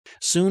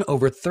Soon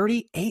over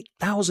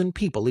 38,000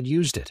 people had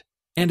used it.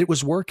 And it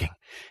was working.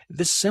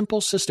 This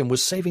simple system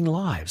was saving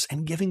lives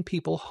and giving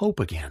people hope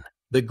again.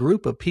 The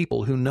group of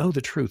people who know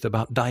the truth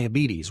about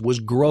diabetes was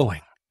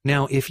growing.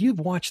 Now, if you've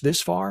watched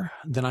this far,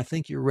 then I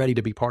think you're ready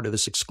to be part of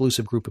this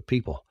exclusive group of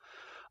people.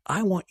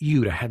 I want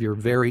you to have your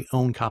very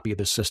own copy of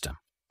this system.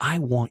 I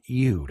want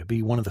you to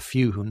be one of the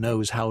few who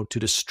knows how to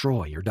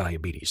destroy your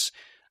diabetes.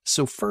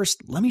 So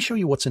first, let me show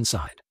you what's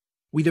inside.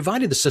 We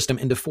divided the system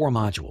into 4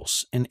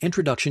 modules, an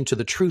introduction to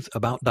the truth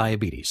about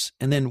diabetes,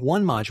 and then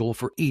 1 module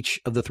for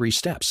each of the 3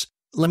 steps.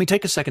 Let me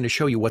take a second to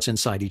show you what's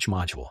inside each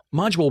module.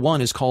 Module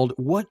 1 is called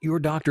What Your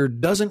Doctor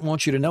Doesn't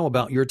Want You to Know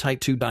About Your Type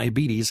 2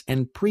 Diabetes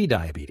and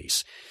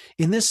Prediabetes.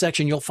 In this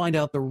section, you'll find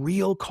out the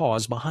real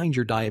cause behind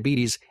your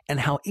diabetes and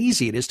how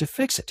easy it is to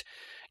fix it.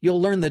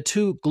 You'll learn the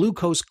 2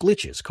 glucose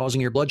glitches causing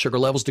your blood sugar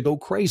levels to go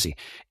crazy,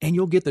 and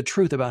you'll get the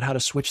truth about how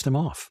to switch them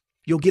off.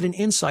 You'll get an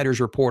insider's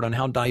report on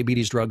how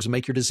diabetes drugs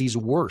make your disease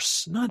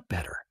worse, not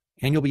better.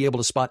 And you'll be able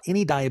to spot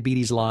any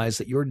diabetes lies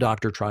that your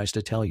doctor tries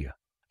to tell you.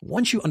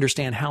 Once you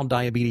understand how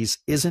diabetes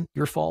isn't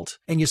your fault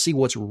and you see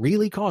what's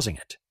really causing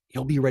it,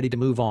 you'll be ready to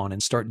move on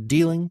and start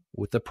dealing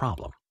with the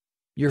problem.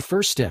 Your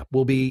first step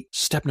will be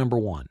step number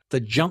 1,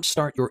 the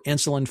Jumpstart Your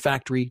Insulin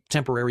Factory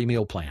Temporary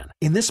Meal Plan.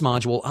 In this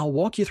module, I'll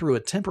walk you through a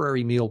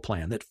temporary meal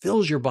plan that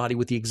fills your body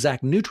with the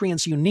exact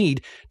nutrients you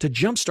need to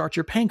jumpstart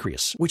your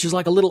pancreas, which is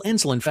like a little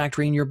insulin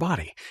factory in your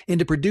body,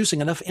 into producing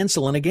enough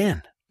insulin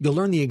again. You'll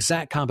learn the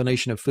exact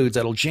combination of foods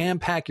that'll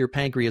jam-pack your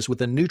pancreas with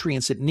the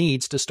nutrients it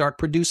needs to start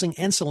producing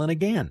insulin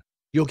again.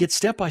 You'll get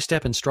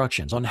step-by-step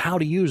instructions on how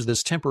to use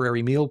this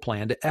temporary meal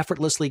plan to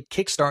effortlessly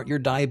kickstart your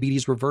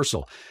diabetes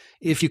reversal.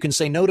 If you can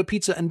say no to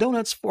pizza and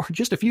donuts for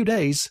just a few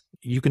days,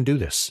 you can do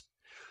this.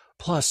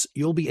 Plus,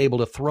 you'll be able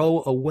to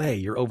throw away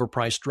your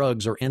overpriced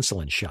drugs or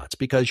insulin shots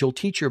because you'll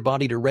teach your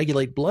body to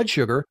regulate blood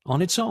sugar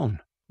on its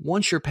own.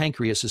 Once your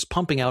pancreas is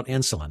pumping out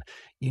insulin,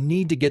 you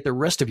need to get the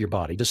rest of your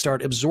body to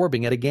start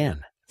absorbing it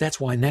again. That's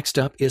why next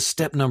up is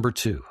step number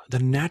 2, the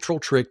natural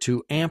trick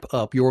to amp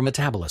up your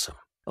metabolism.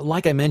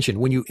 Like I mentioned,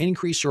 when you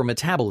increase your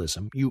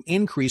metabolism, you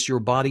increase your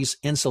body's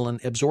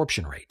insulin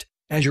absorption rate.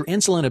 As your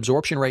insulin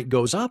absorption rate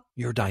goes up,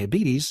 your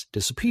diabetes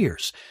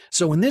disappears.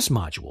 So in this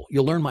module,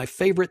 you'll learn my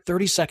favorite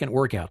 30-second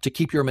workout to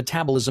keep your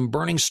metabolism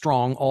burning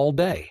strong all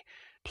day.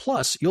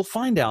 Plus, you'll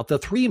find out the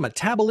 3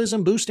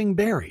 metabolism-boosting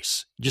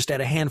berries. Just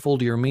add a handful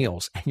to your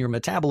meals, and your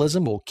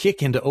metabolism will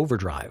kick into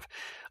overdrive.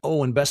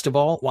 Oh, and best of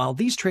all, while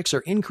these tricks are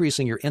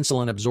increasing your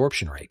insulin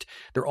absorption rate,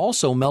 they're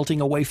also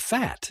melting away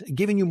fat,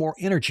 giving you more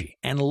energy,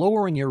 and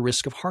lowering your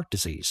risk of heart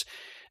disease.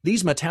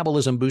 These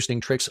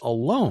metabolism-boosting tricks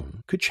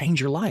alone could change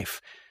your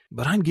life.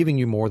 But I'm giving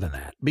you more than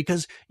that,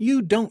 because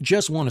you don't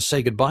just want to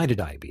say goodbye to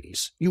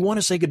diabetes. You want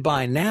to say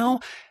goodbye now,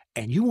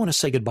 and you want to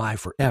say goodbye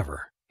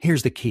forever.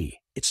 Here's the key.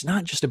 It's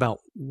not just about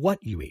what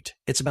you eat.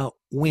 It's about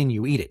when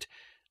you eat it.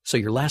 So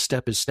your last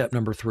step is step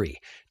number 3.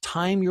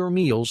 Time your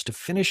meals to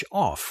finish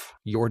off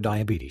your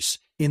diabetes.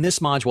 In this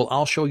module,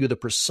 I'll show you the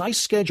precise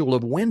schedule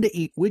of when to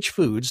eat which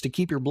foods to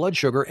keep your blood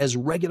sugar as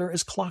regular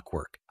as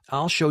clockwork.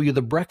 I'll show you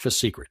the breakfast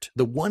secret,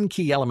 the 1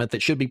 key element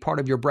that should be part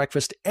of your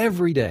breakfast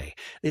every day.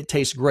 It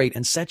tastes great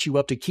and sets you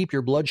up to keep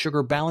your blood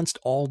sugar balanced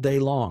all day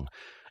long.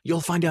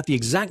 You'll find out the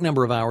exact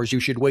number of hours you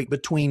should wait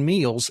between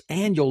meals,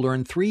 and you'll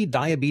learn 3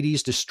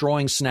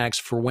 diabetes-destroying snacks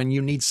for when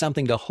you need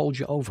something to hold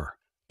you over.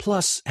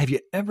 Plus, have you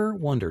ever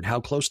wondered how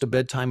close to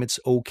bedtime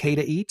it's okay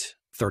to eat?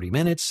 30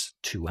 minutes?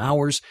 2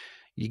 hours?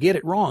 You get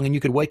it wrong and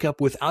you could wake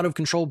up with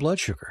out-of-control blood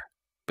sugar.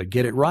 But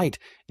get it right,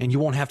 and you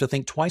won't have to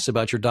think twice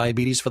about your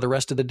diabetes for the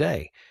rest of the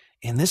day.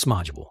 In this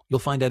module, you'll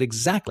find out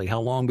exactly how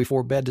long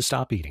before bed to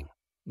stop eating.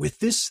 With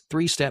this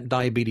 3-step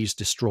diabetes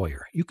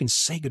destroyer, you can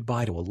say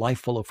goodbye to a life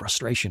full of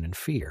frustration and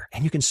fear,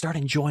 and you can start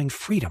enjoying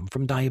freedom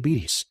from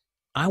diabetes.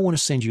 I want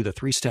to send you the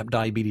 3-step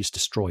diabetes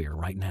destroyer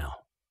right now.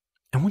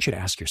 I want you to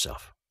ask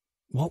yourself,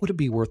 what would it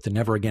be worth to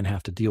never again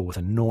have to deal with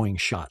annoying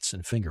shots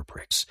and finger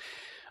pricks?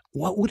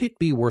 What would it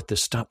be worth to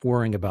stop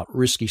worrying about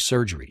risky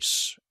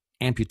surgeries,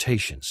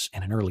 amputations,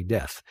 and an early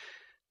death?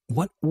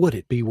 What would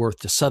it be worth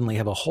to suddenly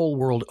have a whole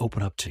world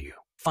open up to you?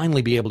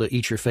 Finally be able to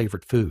eat your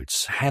favorite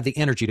foods, have the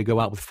energy to go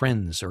out with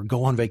friends or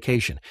go on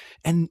vacation,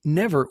 and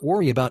never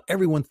worry about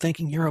everyone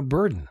thinking you're a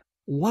burden.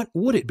 What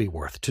would it be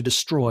worth to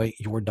destroy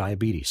your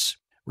diabetes?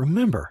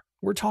 Remember,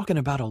 we're talking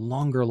about a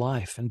longer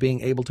life and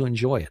being able to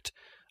enjoy it,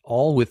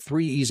 all with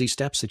 3 easy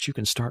steps that you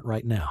can start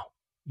right now.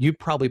 You'd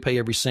probably pay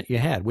every cent you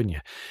had, wouldn't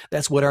you?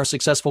 That's what our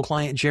successful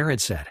client Jared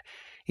said.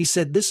 He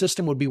said this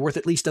system would be worth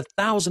at least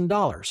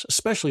 $1,000,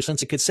 especially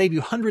since it could save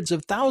you hundreds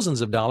of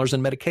thousands of dollars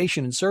in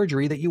medication and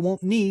surgery that you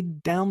won't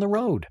need down the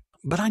road.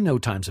 But I know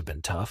times have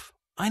been tough.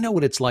 I know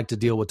what it's like to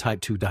deal with type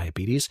 2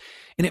 diabetes,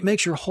 and it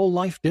makes your whole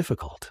life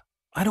difficult.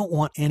 I don't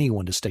want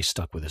anyone to stay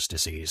stuck with this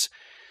disease.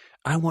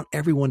 I want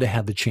everyone to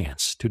have the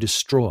chance to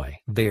destroy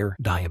their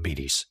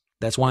diabetes.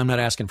 That's why I'm not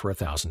asking for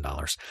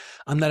 $1,000.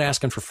 I'm not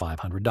asking for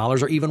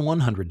 $500 or even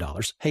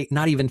 $100. Hey,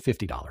 not even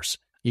 $50.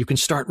 You can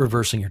start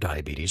reversing your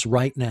diabetes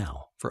right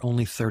now for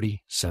only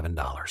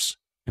 $37.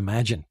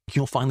 Imagine,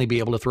 you'll finally be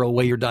able to throw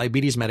away your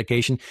diabetes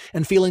medication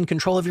and feel in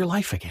control of your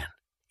life again.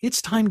 It's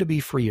time to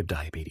be free of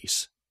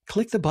diabetes.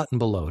 Click the button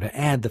below to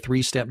add the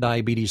 3-Step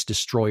Diabetes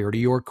Destroyer to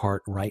your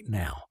cart right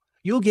now.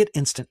 You'll get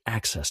instant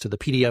access to the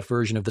PDF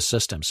version of the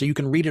system so you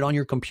can read it on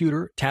your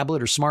computer,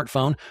 tablet, or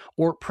smartphone,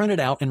 or print it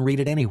out and read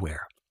it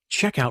anywhere.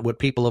 Check out what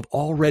people have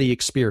already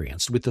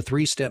experienced with the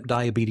 3-Step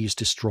Diabetes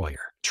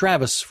Destroyer.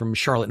 Travis from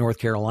Charlotte, North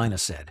Carolina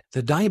said,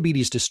 "The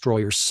Diabetes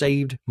Destroyer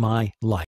saved my life.